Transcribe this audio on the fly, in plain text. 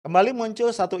Kembali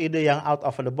muncul satu ide yang out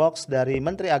of the box dari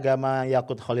Menteri Agama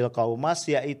Yakut Khalil Qaumas,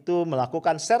 yaitu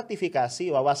melakukan sertifikasi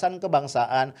wawasan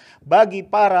kebangsaan bagi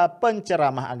para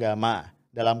penceramah agama.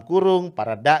 Dalam kurung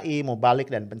para dai, mubalik,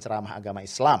 dan penceramah agama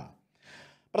Islam.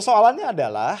 Persoalannya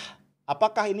adalah,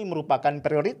 apakah ini merupakan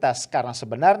prioritas? Karena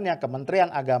sebenarnya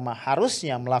Kementerian Agama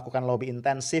harusnya melakukan lobby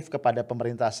intensif kepada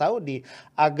pemerintah Saudi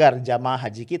agar jamaah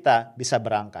haji kita bisa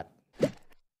berangkat.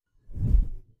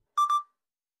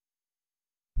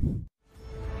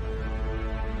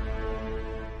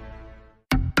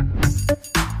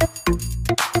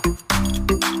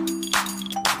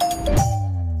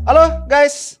 Halo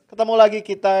guys, ketemu lagi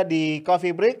kita di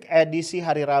Coffee Break edisi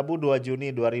hari Rabu 2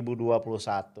 Juni 2021.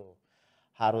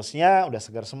 Harusnya udah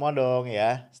segar semua dong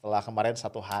ya, setelah kemarin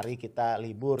satu hari kita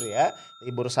libur ya.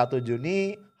 Libur 1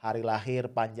 Juni, hari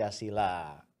lahir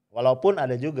Pancasila. Walaupun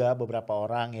ada juga beberapa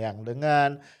orang yang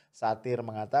dengan satir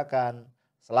mengatakan,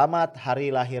 selamat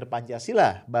hari lahir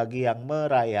Pancasila bagi yang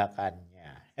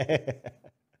merayakannya.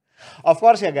 Of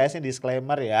course ya guys, ini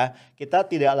disclaimer ya, kita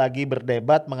tidak lagi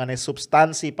berdebat mengenai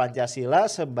substansi Pancasila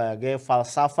sebagai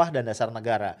falsafah dan dasar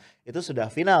negara. Itu sudah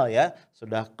final ya,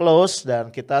 sudah close dan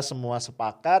kita semua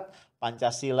sepakat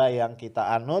Pancasila yang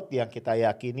kita anut, yang kita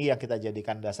yakini, yang kita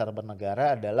jadikan dasar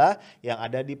bernegara adalah yang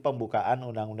ada di pembukaan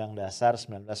Undang-Undang Dasar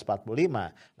 1945.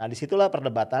 Nah disitulah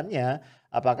perdebatannya,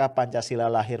 apakah Pancasila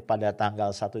lahir pada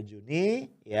tanggal 1 Juni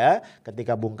ya,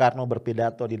 ketika Bung Karno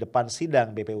berpidato di depan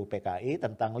sidang BPUPKI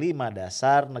tentang 5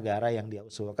 dasar negara yang dia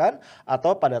usulkan,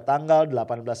 atau pada tanggal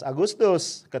 18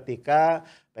 Agustus ketika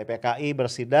PPKI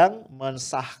bersidang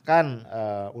mensahkan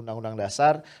Undang-Undang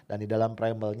Dasar dan di dalam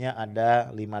preambelnya ada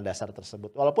 5 dasar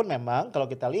tersebut. Walaupun memang kalau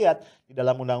kita lihat di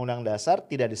dalam Undang-Undang Dasar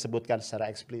tidak disebutkan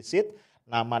secara eksplisit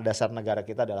nama dasar negara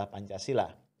kita adalah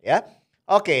Pancasila ya.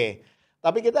 Oke.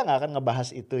 Tapi kita nggak akan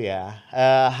ngebahas itu ya.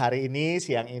 Hari ini,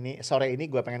 sore ini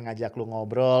gue pengen ngajak lu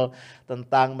ngobrol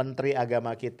tentang Menteri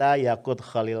Agama kita Yakut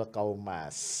Khalil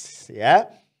Qaumas ya.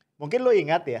 Mungkin lu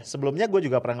ingat ya, sebelumnya gue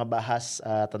juga pernah ngebahas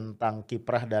tentang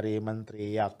kiprah dari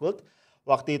Menteri Yakut.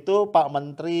 Waktu itu Pak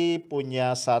Menteri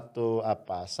punya satu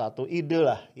ide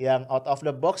lah yang out of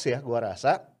the box ya gue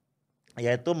rasa.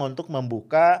 Yaitu untuk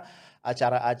membuka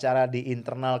acara-acara di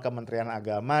internal Kementerian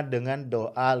Agama dengan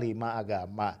doa 5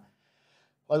 agama.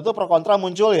 Waktu itu pro kontra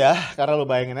muncul ya, karena lu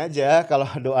bayangin aja kalau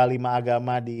doa 5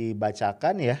 agama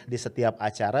dibacakan ya di setiap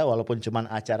acara, walaupun cuman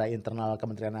acara internal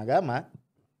Kementerian Agama,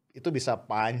 itu bisa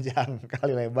panjang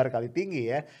kali lebar kali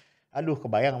tinggi ya. Aduh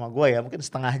kebayang sama gue ya, mungkin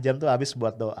setengah jam tuh habis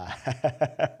buat doa.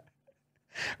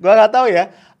 Gue gak tahu ya,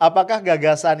 apakah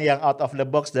gagasan yang out of the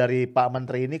box dari Pak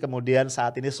Menteri ini kemudian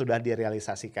saat ini sudah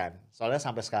direalisasikan. Soalnya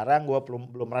sampai sekarang gue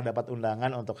belum pernah dapat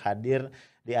undangan untuk hadir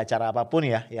di acara apapun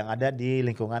ya yang ada di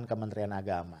lingkungan Kementerian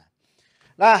Agama.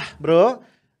 Nah bro,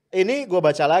 ini gue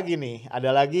baca lagi nih,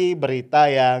 ada lagi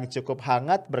berita yang cukup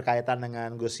hangat berkaitan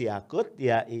dengan Gus Yakut,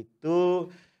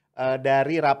 yaitu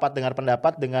dari rapat dengar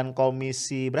pendapat dengan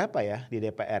komisi berapa ya di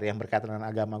DPR yang berkaitan dengan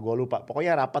agama, gue lupa.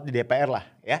 Pokoknya rapat di DPR lah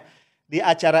ya. Di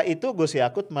acara itu Gus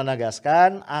Yakut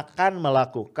menegaskan akan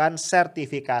melakukan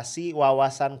sertifikasi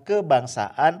wawasan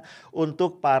kebangsaan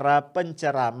untuk para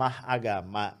penceramah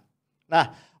agama.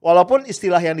 Nah, walaupun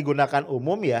istilah yang digunakan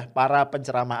umum ya, para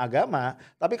penceramah agama,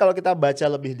 tapi kalau kita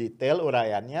baca lebih detail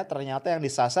uraiannya, ternyata yang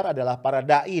disasar adalah para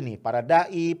dai nih, para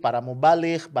dai, para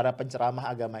mubalik, para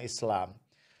penceramah agama Islam.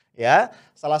 Ya,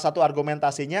 salah satu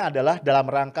argumentasinya adalah dalam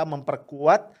rangka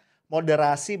memperkuat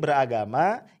moderasi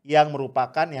beragama yang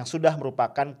sudah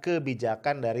merupakan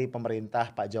kebijakan dari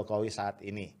pemerintah Pak Jokowi saat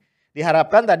ini.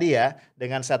 Diharapkan tadi ya,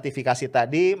 dengan sertifikasi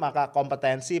tadi maka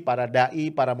kompetensi para dai,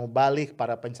 para mubalik,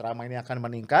 para penceramah ini akan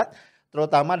meningkat,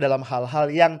 terutama dalam hal-hal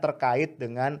yang terkait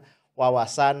dengan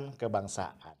wawasan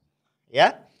kebangsaan.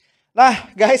 Ya, nah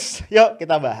guys, yuk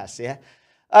kita bahas ya.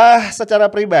 Secara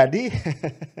pribadi,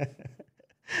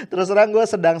 terus terang gue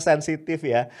sedang sensitif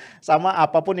ya sama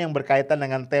apapun yang berkaitan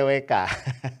dengan TWK,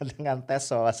 dengan tes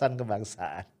wawasan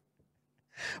kebangsaan.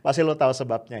 Pasti lo tahu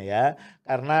sebabnya ya,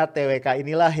 karena TWK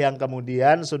inilah yang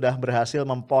kemudian sudah berhasil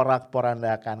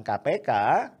memporak-porandakan KPK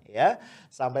ya,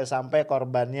 sampai-sampai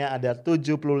korbannya ada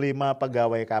 75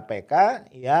 pegawai KPK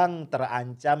yang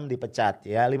terancam dipecat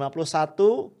ya.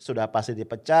 51 sudah pasti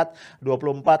dipecat,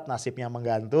 24 nasibnya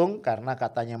menggantung karena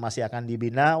katanya masih akan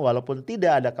dibina walaupun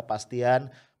tidak ada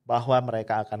kepastian bahwa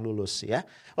mereka akan lulus ya.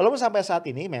 Walaupun sampai saat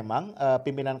ini memang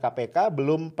pimpinan KPK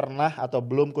belum pernah atau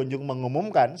belum kunjung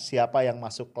mengumumkan siapa yang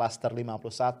masuk klaster 51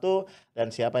 dan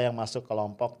siapa yang masuk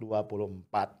kelompok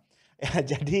 24.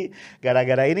 Ya, jadi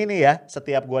gara-gara ini nih ya,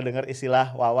 setiap gue dengar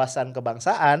istilah wawasan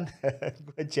kebangsaan,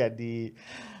 gue jadi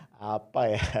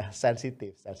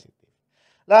sensitif.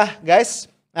 Nah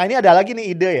guys, Nah ini ada lagi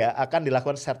nih ide ya, akan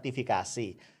dilakukan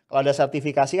sertifikasi. Kalau ada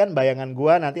sertifikasi kan bayangan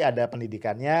gua nanti ada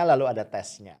pendidikannya, lalu ada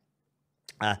tesnya.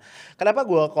 Nah, kenapa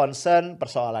gua concern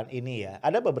persoalan ini ya?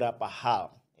 Ada beberapa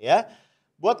hal ya.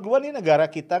 Buat gua nih negara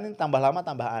kita nih tambah lama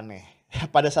tambah aneh.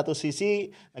 Pada satu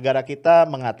sisi negara kita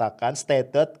mengatakan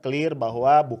stated clear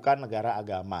bahwa bukan negara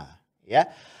agama ya.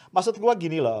 Maksud gua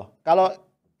gini loh, kalau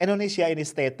Indonesia ini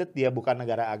stated dia bukan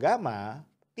negara agama,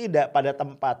 tidak pada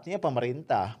tempatnya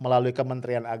pemerintah melalui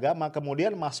Kementerian Agama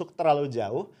kemudian masuk terlalu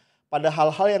jauh pada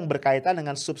hal-hal yang berkaitan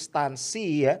dengan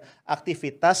substansi ya,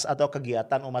 aktivitas atau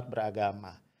kegiatan umat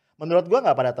beragama. Menurut gua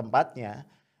nggak pada tempatnya.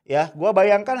 Ya, gua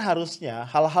bayangkan harusnya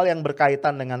hal-hal yang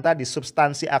berkaitan dengan tadi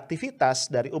substansi aktivitas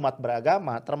dari umat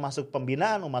beragama termasuk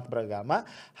pembinaan umat beragama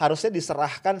harusnya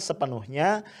diserahkan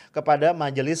sepenuhnya kepada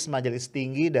majelis-majelis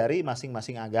tinggi dari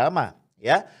masing-masing agama,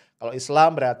 ya. Kalau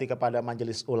Islam berarti kepada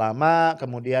Majelis Ulama,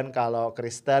 kemudian kalau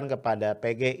Kristen kepada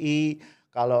PGI,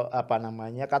 kalau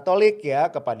Katolik ya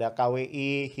kepada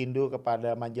KWI, Hindu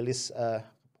kepada Majelis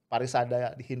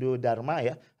Parisada Hindu Dharma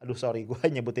ya. Aduh sorry gue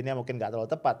nyebutinnya mungkin gak terlalu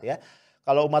tepat ya.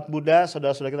 Kalau umat Buddha,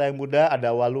 saudara-saudara kita yang Buddha ada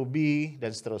Walubi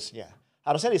dan seterusnya.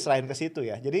 Harusnya diserahin ke situ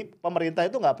ya. Jadi pemerintah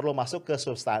itu nggak perlu masuk ke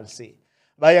substansi.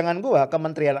 Bayangan gua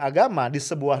Kementerian Agama di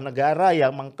sebuah negara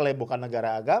yang mengklaim bukan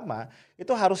negara agama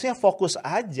itu harusnya fokus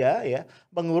aja ya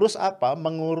mengurus apa?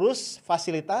 Mengurus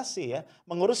fasilitasi ya,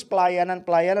 mengurus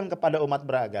pelayanan-pelayanan kepada umat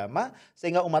beragama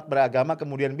sehingga umat beragama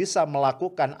kemudian bisa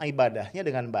melakukan ibadahnya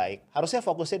dengan baik. Harusnya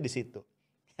fokusnya di situ.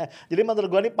 Jadi menurut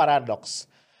gua ini paradoks.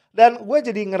 Dan gue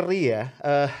jadi ngeri ya,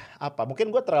 mungkin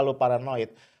gue terlalu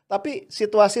paranoid. Tapi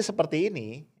situasi seperti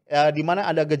ini, di mana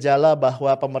ada gejala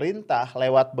bahwa pemerintah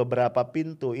lewat beberapa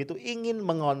pintu itu ingin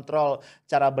mengontrol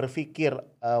cara berpikir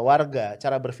warga,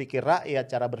 cara berpikir rakyat,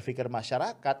 cara berpikir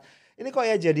masyarakat. Ini kok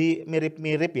ya jadi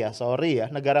mirip-mirip ya, sorry ya,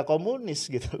 negara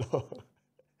komunis gitu loh.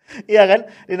 Iya kan,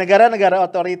 di negara-negara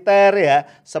otoriter ya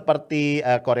seperti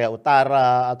Korea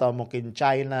Utara atau mungkin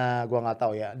China, gua nggak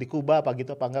tahu ya. Di Kuba apa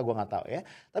gitu apa enggak gua nggak tahu ya.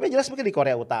 Tapi jelas mungkin di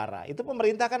Korea Utara itu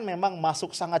pemerintah kan memang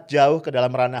masuk sangat jauh ke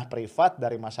dalam ranah privat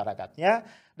dari masyarakatnya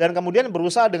dan kemudian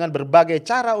berusaha dengan berbagai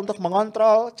cara untuk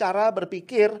mengontrol cara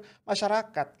berpikir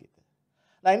masyarakat gitu.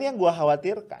 Nah ini yang gua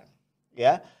khawatirkan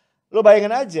ya. Lu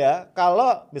bayangin aja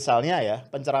kalau misalnya ya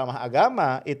penceramah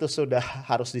agama itu sudah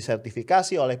harus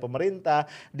disertifikasi oleh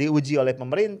pemerintah, diuji oleh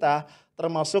pemerintah,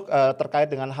 termasuk terkait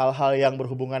dengan hal-hal yang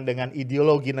berhubungan dengan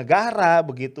ideologi negara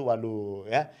begitu, waduh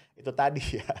ya itu tadi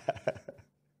ya.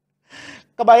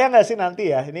 Kebayang gak sih nanti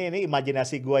ya, ini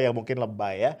imajinasi gue yang mungkin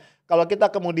lebay ya. Kalau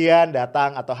kita kemudian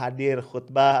datang atau hadir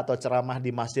khutbah atau ceramah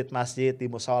di masjid-masjid,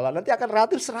 di musola, nanti akan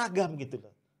relatif seragam gitu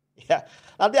loh. Ya,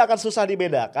 nanti akan susah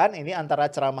dibedakan ini antara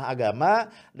ceramah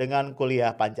agama dengan kuliah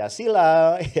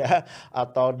Pancasila ya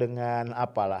atau dengan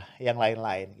apalah yang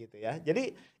lain-lain gitu ya.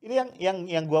 Jadi ini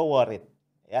yang gue worried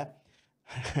ya.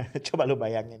 Coba lu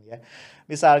bayangin ya.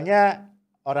 Misalnya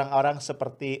orang-orang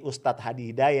seperti Ustadz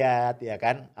Hadi Hidayat ya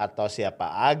kan atau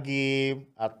siapa Agim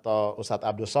atau Ustadz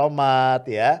Abdul Somad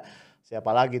ya.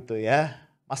 Siapa lagi tuh ya.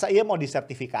 Masa ia mau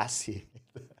disertifikasi?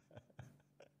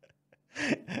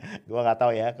 Gua nggak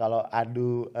tahu ya kalau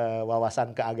adu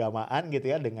wawasan keagamaan gitu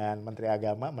ya dengan Menteri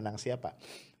Agama menang siapa?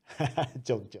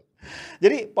 Jogjo.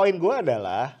 Jadi poin gue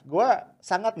adalah gue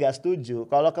sangat gak setuju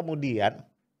kalau kemudian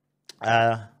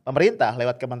pemerintah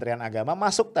lewat Kementerian Agama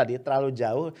masuk tadi terlalu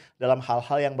jauh dalam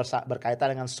hal-hal yang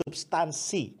berkaitan dengan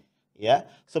substansi ya,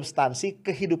 substansi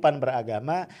kehidupan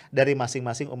beragama dari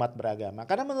masing-masing umat beragama.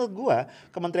 Karena menurut gue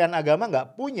Kementerian Agama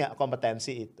nggak punya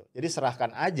kompetensi itu. Jadi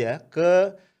serahkan aja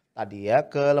ke tadi ya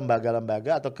ke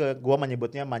lembaga-lembaga atau ke gua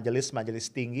menyebutnya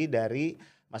majelis-majelis tinggi dari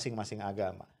masing-masing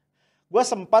agama. Gua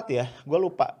sempat ya, gua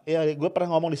lupa. Ya gua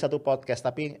pernah ngomong di satu podcast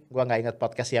tapi gua nggak ingat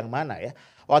podcast yang mana ya.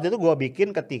 Waktu itu gua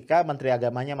bikin ketika Menteri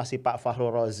Agamanya masih Pak Fahru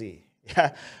Rozi.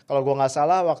 Ya, kalau gua nggak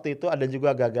salah waktu itu ada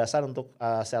juga gagasan untuk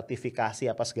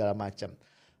sertifikasi apa segala macam.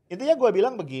 Intinya gua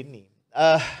bilang begini,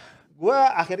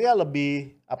 gua akhirnya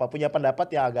lebih punya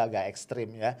pendapat yang agak-agak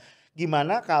ekstrim ya.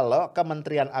 Gimana kalau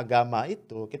Kementerian Agama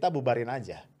itu kita bubarin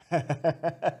aja.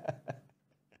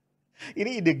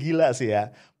 Ini ide gila sih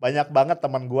ya. Banyak banget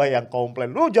teman gue yang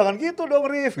komplain, lu jangan gitu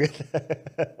dong Rif.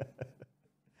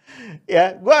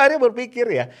 Ya, gue akhirnya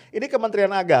berpikir ya, ini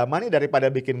Kementerian Agama nih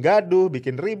daripada bikin gaduh,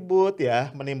 bikin ribut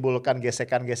ya, menimbulkan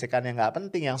gesekan-gesekan yang gak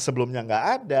penting, yang sebelumnya gak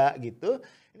ada gitu.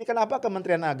 Ini kenapa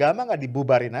Kementerian Agama gak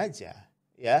dibubarin aja?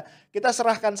 Ya, kita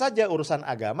serahkan saja urusan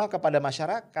agama kepada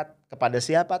masyarakat, kepada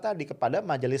siapa tadi? Kepada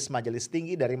majelis-majelis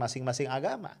tinggi dari masing-masing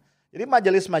agama. Jadi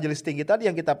majelis-majelis tinggi tadi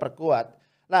yang kita perkuat.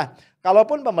 Nah,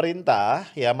 kalaupun pemerintah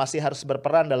ya masih harus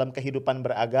berperan dalam kehidupan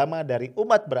beragama dari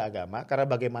umat beragama, karena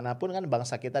bagaimanapun kan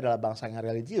bangsa kita adalah bangsa yang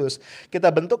religius,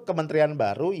 kita bentuk kementerian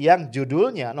baru yang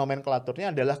judulnya,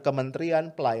 nomenklaturnya adalah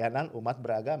Kementerian Pelayanan Umat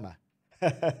Beragama.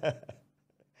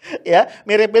 Ya,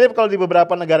 mirip-mirip kalau di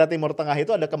beberapa negara Timur Tengah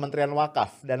itu ada Kementerian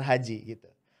Wakaf dan Haji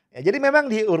gitu. Ya, jadi memang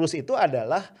diurus itu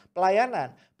adalah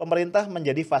pelayanan. Pemerintah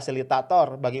menjadi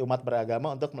fasilitator bagi umat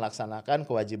beragama untuk melaksanakan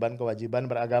kewajiban-kewajiban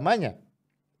beragamanya.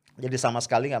 Jadi sama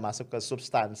sekali nggak masuk ke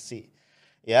substansi.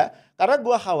 Ya, karena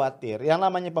gua khawatir yang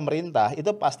namanya pemerintah itu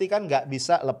pasti kan nggak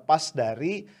bisa lepas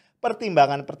dari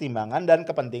pertimbangan-pertimbangan dan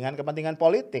kepentingan-kepentingan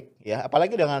politik ya,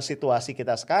 apalagi dengan situasi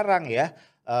kita sekarang ya,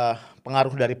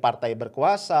 pengaruh dari partai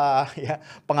berkuasa ya,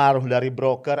 pengaruh dari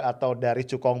broker atau dari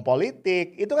cukong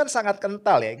politik itu kan sangat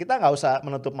kental ya, kita nggak usah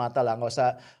menutup mata lah, nggak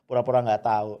usah pura-pura nggak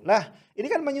tahu. Nah ini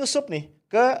kan menyusup nih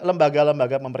ke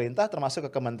lembaga-lembaga pemerintah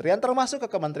termasuk ke kementerian, termasuk ke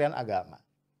Kementerian Agama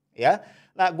ya.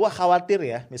 Nah gua khawatir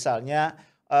ya misalnya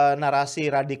narasi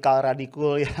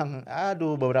radikal-radikul yang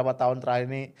beberapa tahun terakhir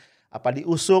ini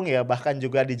diusung ya, bahkan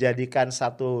juga dijadikan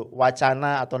satu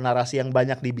wacana atau narasi yang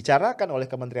banyak dibicarakan oleh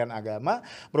Kementerian Agama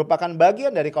merupakan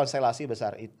bagian dari konstelasi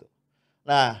besar itu.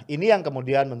 Nah ini yang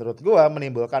kemudian menurut gua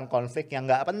menimbulkan konflik yang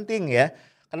nggak penting ya.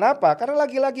 Kenapa? Karena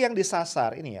lagi-lagi yang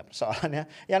disasar ini ya persoalannya,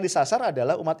 yang disasar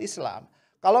adalah umat Islam.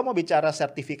 Kalau mau bicara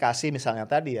sertifikasi misalnya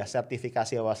tadi ya,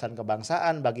 sertifikasi wawasan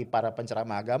kebangsaan bagi para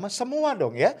penceramah agama, semua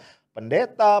dong ya.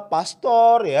 Pendeta,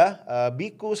 pastor ya,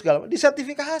 biku segala macam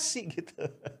disertifikasi gitu.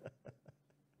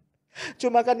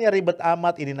 Cuma kan ya ribet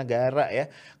amat ini negara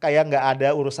ya. Kayak nggak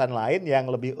ada urusan lain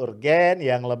yang lebih urgen,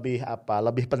 yang lebih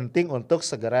penting untuk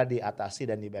segera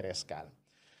diatasi dan dibereskan.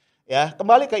 Ya,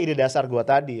 kembali ke ide dasar gua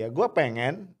tadi ya. Gua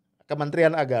pengen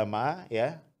Kementerian Agama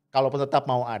ya, kalaupun tetap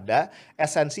mau ada,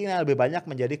 esensinya lebih banyak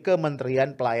menjadi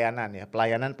Kementerian Pelayanan ya,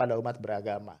 pelayanan pada umat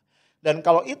beragama. Dan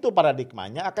kalau itu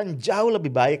paradigmanya akan jauh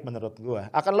lebih baik menurut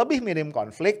gua. Akan lebih minim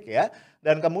konflik ya,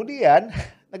 dan kemudian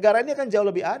negara ini akan jauh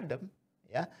lebih adem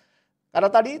ya. Karena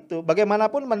tadi itu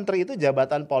bagaimanapun menteri itu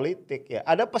jabatan politik ya.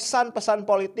 Ada pesan-pesan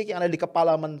politik yang ada di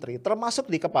kepala menteri, termasuk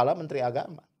di kepala menteri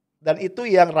agama. Dan itu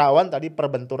yang rawan tadi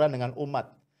perbenturan dengan umat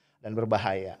dan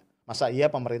berbahaya. Masa iya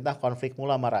pemerintah konflik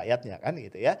mula sama rakyatnya kan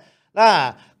gitu ya.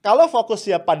 Nah, kalau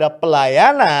fokusnya pada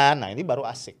pelayanan, nah ini baru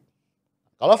asik.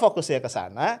 Kalau fokusnya ke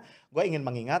sana, gue ingin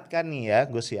mengingatkan nih ya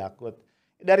Gus Yakut.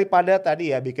 Daripada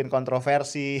tadi ya bikin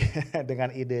kontroversi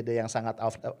dengan ide-ide yang sangat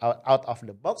out of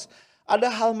the box,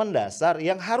 ada hal mendasar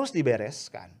yang harus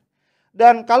dibereskan.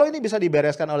 Dan kalau ini bisa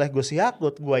dibereskan oleh Gus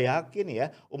Yakut, gue yakin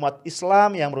ya umat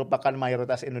Islam yang merupakan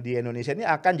mayoritas di Indonesia ini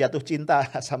akan jatuh cinta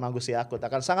sama Gus Yakut,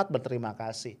 akan sangat berterima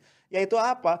kasih. Yaitu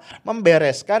apa?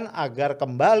 Membereskan agar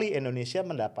kembali Indonesia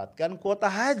mendapatkan kuota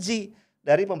haji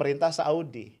dari pemerintah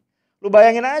Saudi. Lu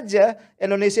bayangin aja,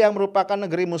 Indonesia yang merupakan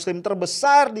negeri muslim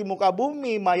terbesar di muka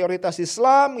bumi, mayoritas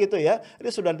Islam gitu ya.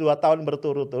 Ini sudah 2 tahun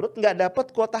berturut-turut nggak dapat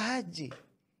kuota haji.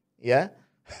 Ya,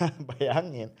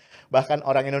 bayangin. Bahkan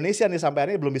orang Indonesia nih sampai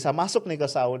hari ini belum bisa masuk nih ke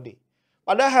Saudi.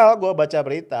 Padahal gue baca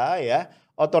berita ya,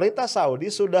 otoritas Saudi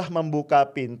sudah membuka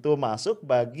pintu masuk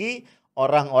bagi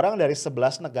orang-orang dari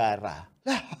 11 negara.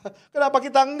 Lah, kenapa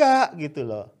kita enggak gitu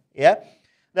loh, ya.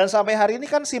 Dan sampai hari ini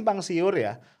kan simpang siur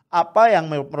ya. Apa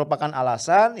yang merupakan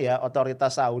alasan ya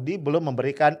otoritas Saudi belum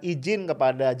memberikan izin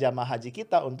kepada jamaah haji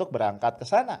kita untuk berangkat ke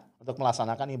sana untuk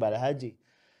melaksanakan ibadah haji.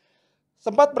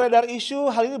 Sempat beredar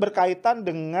isu hal ini berkaitan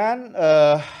dengan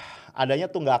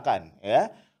adanya tunggakan ya.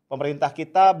 Pemerintah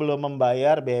kita belum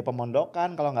membayar biaya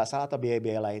pemondokan kalau nggak salah atau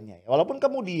biaya-biaya lainnya. Walaupun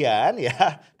kemudian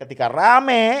ya ketika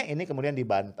rame ini kemudian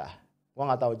dibantah. Gua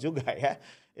nggak tahu juga ya.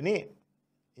 Ini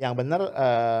yang benar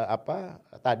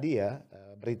tadi ya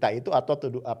berita itu atau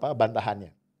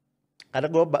bantahannya. Karena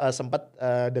gue sempat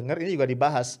dengar ini juga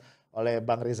dibahas oleh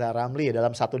Bang Riza Ramli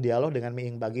dalam satu dialog dengan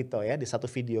Miing Bagito ya di satu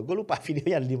video. Gue lupa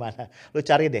videonya di mana. Lu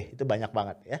cari deh, itu banyak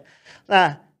banget ya.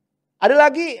 Nah, ada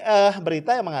lagi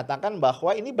berita yang mengatakan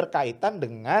bahwa ini berkaitan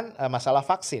dengan masalah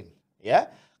vaksin ya.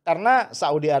 Karena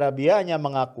Saudi Arabia hanya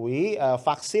mengakui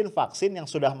vaksin-vaksin yang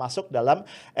sudah masuk dalam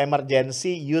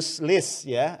emergency use list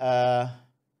ya.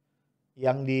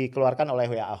 Yang dikeluarkan oleh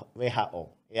WHO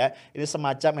ya. Ini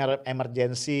semacam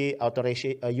emergency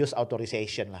use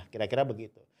authorization lah, kira-kira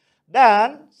begitu.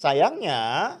 Dan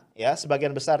sayangnya ya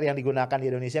sebagian besar yang digunakan di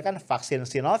Indonesia kan vaksin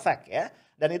Sinovac ya,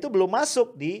 dan itu belum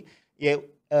masuk di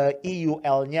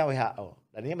EUL-nya WHO.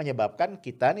 Dan ini menyebabkan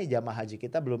kita nih jamaah haji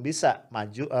kita belum bisa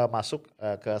masuk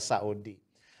ke Saudi.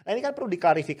 Nah ini kan perlu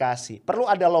diklarifikasi, perlu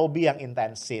ada lobby yang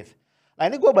intensif.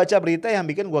 Nah ini gue baca berita yang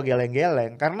bikin gue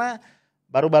geleng-geleng karena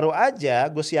Baru-baru aja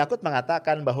Gus Yakut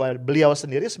mengatakan bahwa beliau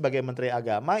sendiri sebagai Menteri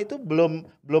Agama itu belum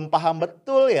paham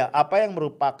betul ya apa yang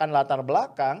merupakan latar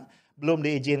belakang belum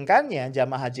diizinkannya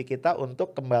jamaah haji kita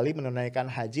untuk kembali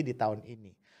menunaikan haji di tahun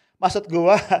ini. Maksud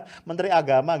gua Menteri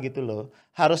Agama gitu loh.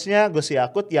 Harusnya Gus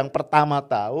Yakut yang pertama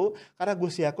tahu karena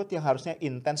Gus Yakut yang harusnya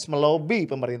intens melobi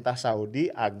pemerintah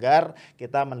Saudi agar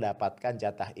kita mendapatkan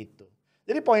jatah itu.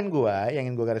 Jadi poin gua yang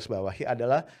ingin gua garis bawahi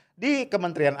adalah di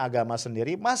Kementerian Agama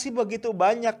sendiri masih begitu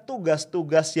banyak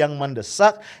tugas-tugas yang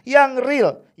mendesak, yang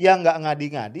real, yang nggak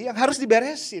ngadi-ngadi, yang harus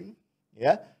diberesin.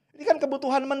 Ya, ini kan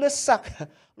kebutuhan mendesak.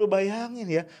 Lu bayangin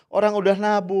ya, orang udah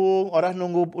nabung, orang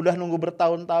udah nunggu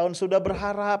bertahun-tahun, sudah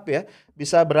berharap ya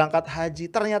bisa berangkat haji,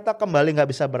 ternyata kembali nggak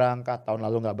bisa berangkat. Tahun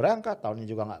lalu nggak berangkat, tahun ini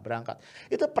juga nggak berangkat.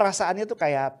 Itu perasaannya tuh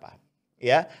kayak apa?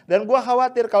 Ya, dan gua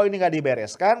khawatir kalau ini nggak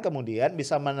dibereskan, kemudian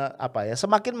bisa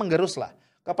semakin menggerus lah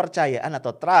kepercayaan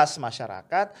atau trust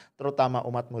masyarakat, terutama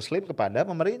umat muslim kepada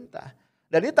pemerintah.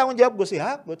 Dan ini tanggung jawab Gus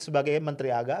Yakut sebagai Menteri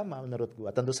Agama menurut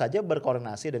gua. Tentu saja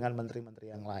berkoordinasi dengan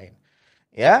menteri-menteri yang lain.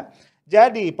 Ya,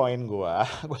 jadi poin gua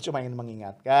cuma ingin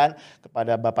mengingatkan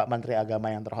kepada Bapak Menteri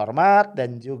Agama yang terhormat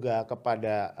dan juga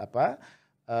kepada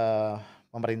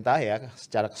pemerintah ya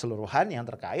secara keseluruhan yang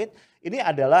terkait. Ini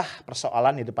adalah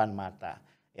persoalan di depan mata.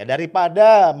 Ya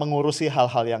daripada mengurusi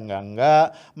hal-hal yang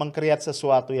enggak, mengkreat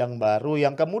sesuatu yang baru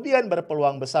yang kemudian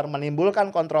berpeluang besar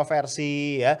menimbulkan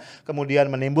kontroversi ya,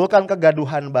 kemudian menimbulkan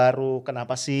kegaduhan baru.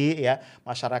 Kenapa sih ya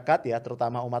masyarakat ya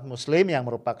terutama umat muslim yang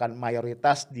merupakan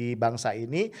mayoritas di bangsa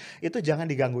ini itu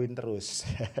jangan digangguin terus.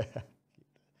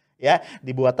 Ya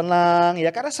dibuat tenang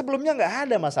ya karena sebelumnya nggak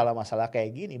ada masalah-masalah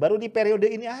kayak gini. Baru di periode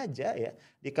ini aja ya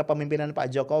di kepemimpinan Pak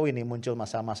Jokowi nih muncul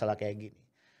masalah-masalah kayak gini.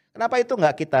 Kenapa itu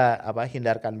nggak kita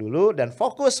hindarkan dulu dan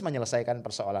fokus menyelesaikan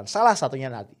persoalan salah satunya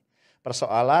nanti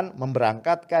persoalan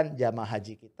memberangkatkan jamaah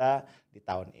haji kita di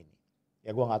tahun ini.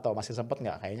 Ya gue nggak tahu masih sempet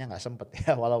nggak, kayaknya nggak sempet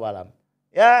ya walau alam.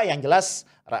 Ya yang jelas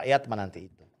rakyat menanti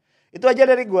itu. Itu aja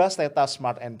dari gue, stay tough,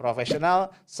 smart and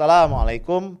professional.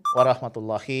 Assalamualaikum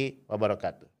warahmatullahi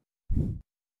wabarakatuh.